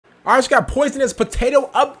I just got poisonous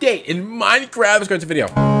potato update in Minecraft. Let's go to the video.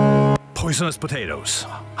 Poisonous potatoes.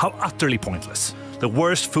 How utterly pointless. The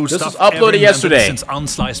worst food This stuff was uploaded ever yesterday. since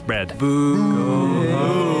unsliced bread.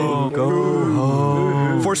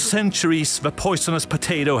 Go. For centuries, the poisonous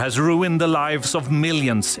potato has ruined the lives of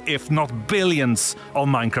millions, if not billions, of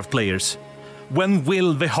Minecraft players. When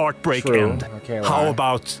will the heartbreak end? How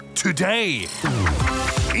about today?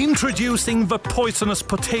 Introducing the Poisonous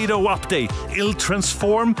Potato Update. It'll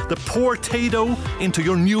transform the poor-tato into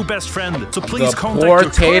your new best friend. So please contact your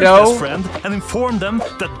current best friend and inform them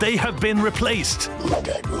that they have been replaced.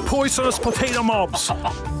 Poisonous potato mobs.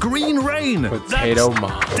 Green rain. Potato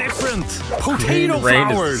That's different. Potato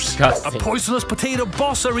flowers. A poisonous potato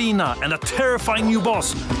boss arena and a terrifying new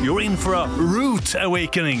boss. You're in for a root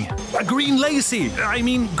awakening. A green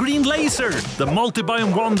green laser. The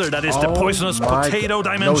multi-biome wonder that is the poisonous potato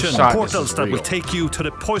dimension. Portals that will take you to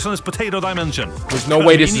the poisonous potato dimension. There's no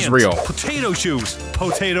way this is real. Potato shoes,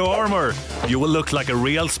 potato armor. You will look like a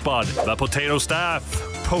real spud. The potato staff.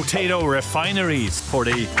 Potato refineries for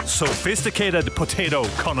the sophisticated potato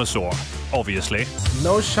connoisseur, obviously.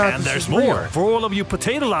 No shot. And there's more. For all of you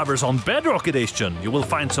potato lovers on Bedrock Edition, you will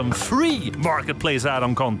find some free marketplace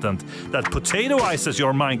add-on content that potatoizes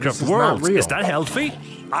your Minecraft world. Is that healthy?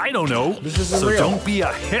 I don't know. This isn't so real. Don't be a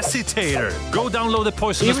hesitator. Go download the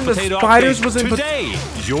Poisonous Even Potato update today.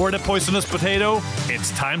 You're the Poisonous Potato.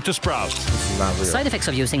 It's time to sprout. This is not real. Side effects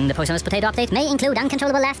of using the Poisonous Potato update may include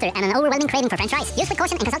uncontrollable laughter and an overwhelming craving for french fries. Use with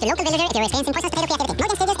caution and consult your local villager if you're experiencing poisonous potato creativity.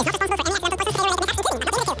 Northern Stages is not responsible for any accidental poisonous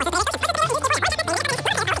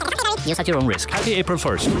potato. Use at your own risk. Happy April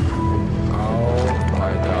 1st. Oh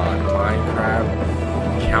my god,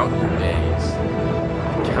 Minecraft. Count your days.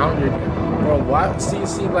 Count your... Bro, what? See,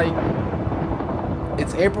 like...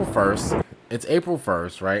 It's April 1st. It's April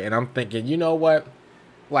 1st, right? And I'm thinking, you know what?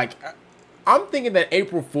 Like... I'm thinking that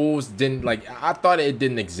April Fools didn't, like, I thought it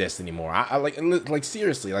didn't exist anymore. I like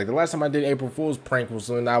seriously, like the last time I did April Fool's prank was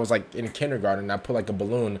when I was like in kindergarten and I put like a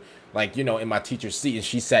balloon, like, you know, in my teacher's seat and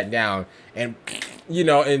she sat down and, you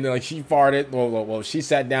know, and like she farted. Well, she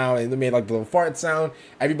sat down and made like the little fart sound.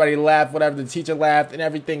 Everybody laughed, whatever, the teacher laughed and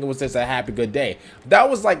everything. It was just a happy, good day. That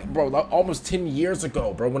was like, bro, almost 10 years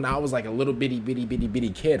ago, bro, when I was like a little bitty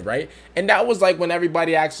kid, right? And that was like when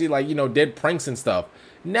everybody actually like, you know, did pranks and stuff.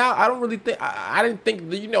 Now, I don't really think, I didn't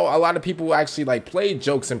think that, you know, a lot of people actually like played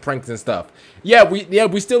jokes and pranks and stuff. Yeah,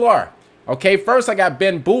 we still are. Okay, first I got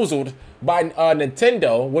bamboozled by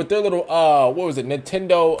Nintendo with their little, what was it,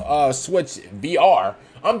 Nintendo Switch VR.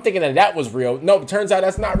 I'm thinking that was real. No, it turns out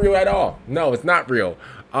that's not real at all. No, it's not real.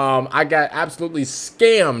 I got absolutely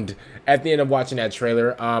scammed at the end of watching that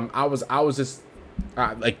trailer. I was just...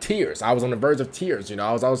 like tears. I was on the verge of tears, you know.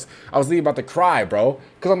 I was thinking about to cry, bro,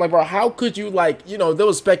 because I'm like, bro, how could you, like, you know, there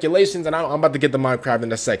was speculations, and I'm about to get to Minecraft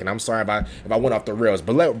in a second. I'm sorry if I went off the rails,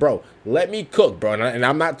 but let me cook, bro, and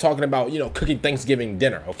I'm not talking about, you know, cooking Thanksgiving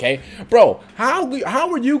dinner, okay, bro? How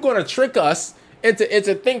are you gonna trick us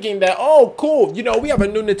into thinking that, oh, cool, you know, we have a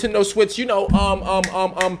new Nintendo Switch, you know,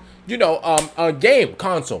 a game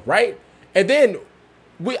console, right? And then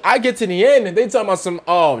I get to the end and they talking about some,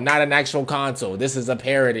 oh, not an actual console. This is a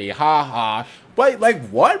parody. Ha ha. But like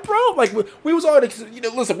what, bro? Like we was already, you know,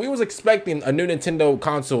 listen, we was expecting a new Nintendo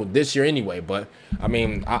console this year anyway. But I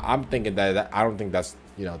mean, I'm thinking that I don't think that's,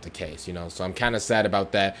 you know, the case, you know. So I'm kind of sad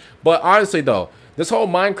about that. But honestly though, this whole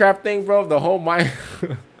Minecraft thing, bro, the whole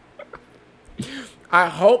I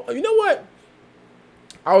hope, you know what?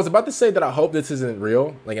 I was about to say that I hope this isn't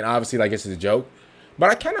real. Like, and obviously like this is a joke.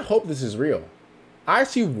 But I kind of hope this is real. I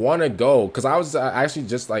actually want to go because I was actually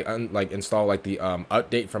just like install like the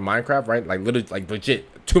update from Minecraft, right? Like literally, like legit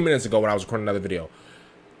 2 minutes ago when I was recording another video.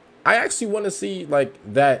 I actually want to see like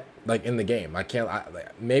that like in the game.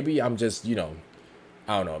 Maybe I'm just, you know,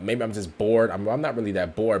 I don't know. Maybe I'm just bored. I'm not really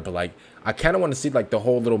that bored, but like I kind of want to see like the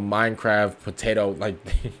whole little Minecraft potato like.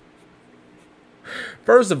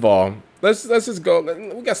 First of all, let's just go.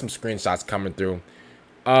 We got some screenshots coming through.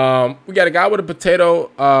 We got a guy with a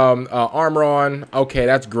potato armor on. Okay,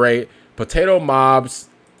 that's great. Potato mobs,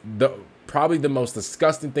 probably the most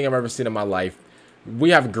disgusting thing I've ever seen in my life.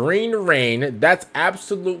 We have green rain. That's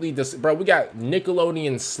absolutely bro. We got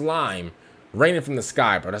Nickelodeon slime raining from the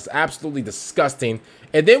sky, bro. That's absolutely disgusting.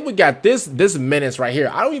 And then we got this menace right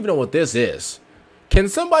here. I don't even know what this is. Can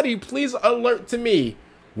somebody please alert to me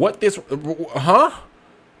what this? Huh?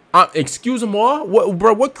 Excuse-moi. What,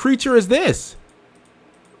 bro? What creature is this?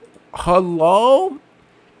 Hello?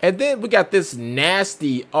 And then we got this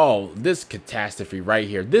nasty, this catastrophe right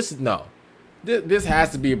here. This has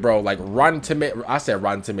to be, bro, like Rotten Tomato. I said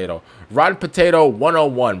Rotten Tomato. Rotten Potato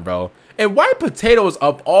 101, bro. And white potatoes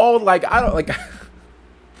of all, like, I don't, like,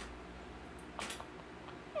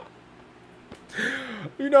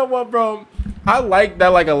 You know what, bro? I like that,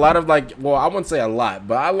 like, a lot of, like, well, I wouldn't say a lot,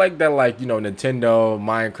 but I like that, like, you know, Nintendo,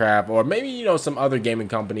 Minecraft, or maybe, you know, some other gaming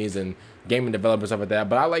companies and gaming developers, stuff like that.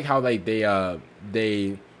 But I like how, like, they I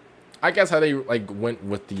guess how they, like, went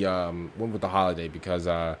with the holiday, because,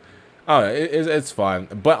 oh, it's fun.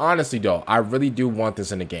 But honestly, though, I really do want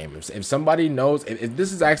this in the game. If somebody knows, if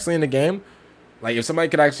this is actually in the game, like, if somebody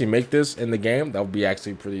could actually make this in the game, that would be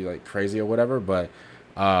actually pretty, like, crazy or whatever. But,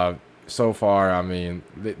 so far, I mean,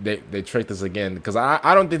 they tricked us again, because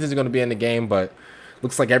I don't think this is going to be in the game, but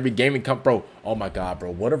looks like every gaming bro. Oh my god,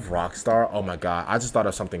 bro. What if Rockstar? Oh my god, I just thought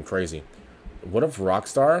of something crazy. What if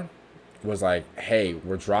Rockstar was like, hey,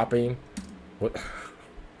 we're dropping the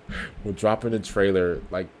trailer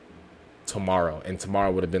like tomorrow, and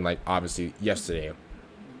tomorrow would have been like obviously yesterday.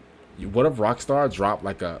 What if Rockstar dropped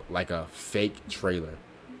like a fake trailer?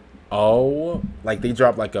 Oh, like they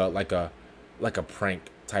dropped like a prank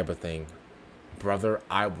type of thing. Brother,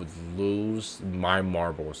 I would lose my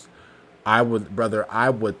marbles. I would,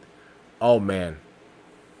 oh man,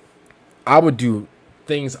 I would do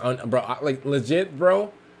things bro, like legit,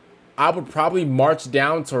 bro. I would probably march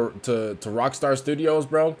down to Rockstar Studios,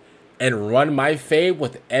 bro, and run my fade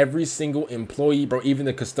with every single employee, bro, even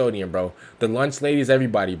the custodian, bro, the lunch ladies,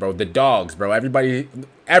 everybody, bro, the dogs, bro, everybody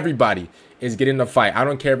is getting a fight. I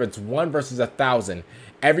don't care if it's 1 versus 1,000.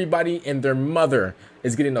 Everybody and their mother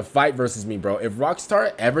is getting a fight versus me, bro. If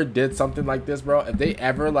Rockstar ever did something like this, bro, if they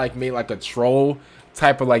ever like made like a troll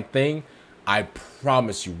type of like thing, I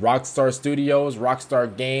promise you, Rockstar Studios,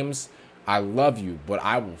 Rockstar Games, I love you, but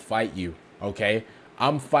I will fight you, okay?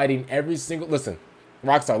 I'm fighting every single, listen,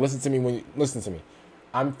 Rockstar, listen to me listen to me.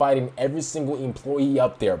 I'm fighting every single employee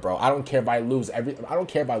up there, bro. I don't care if I lose I don't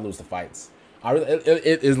care if I lose the fights.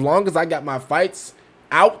 As long as I got my fights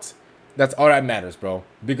out, that's all that matters, bro.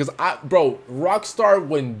 Because Rockstar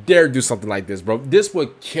wouldn't dare do something like this, bro. This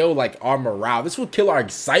would kill like our morale. This would kill our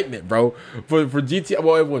excitement, bro. For GTA,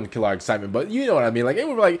 well, it wouldn't kill our excitement, but you know what I mean. Like it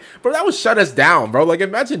would like, bro, that would shut us down, bro. Like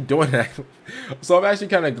imagine doing that. So I'm actually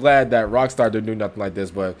kind of glad that Rockstar didn't do nothing like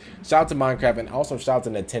this. But shout out to Minecraft, and also shout out to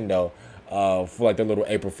Nintendo for like their little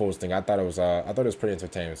April Fool's thing. I thought it was pretty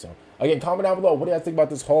entertaining. So again, comment down below. What do you guys think about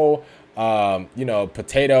this whole you know,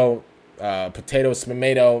 potato, tomato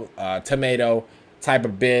type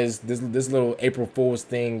of biz, this little April Fool's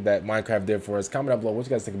thing that Minecraft did for us? Comment down below what you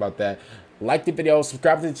guys think about that. Like the video,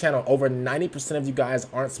 subscribe to the channel. Over 90% of you guys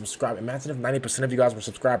aren't subscribed. Imagine if 90% of you guys were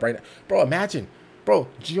subscribed right now, bro. Imagine, bro.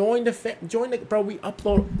 Join the bro. We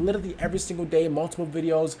upload literally every single day, multiple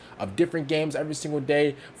videos of different games every single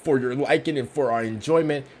day for your liking and for our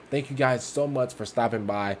enjoyment. Thank you guys so much for stopping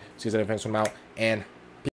by. See you later. Thanks for out, and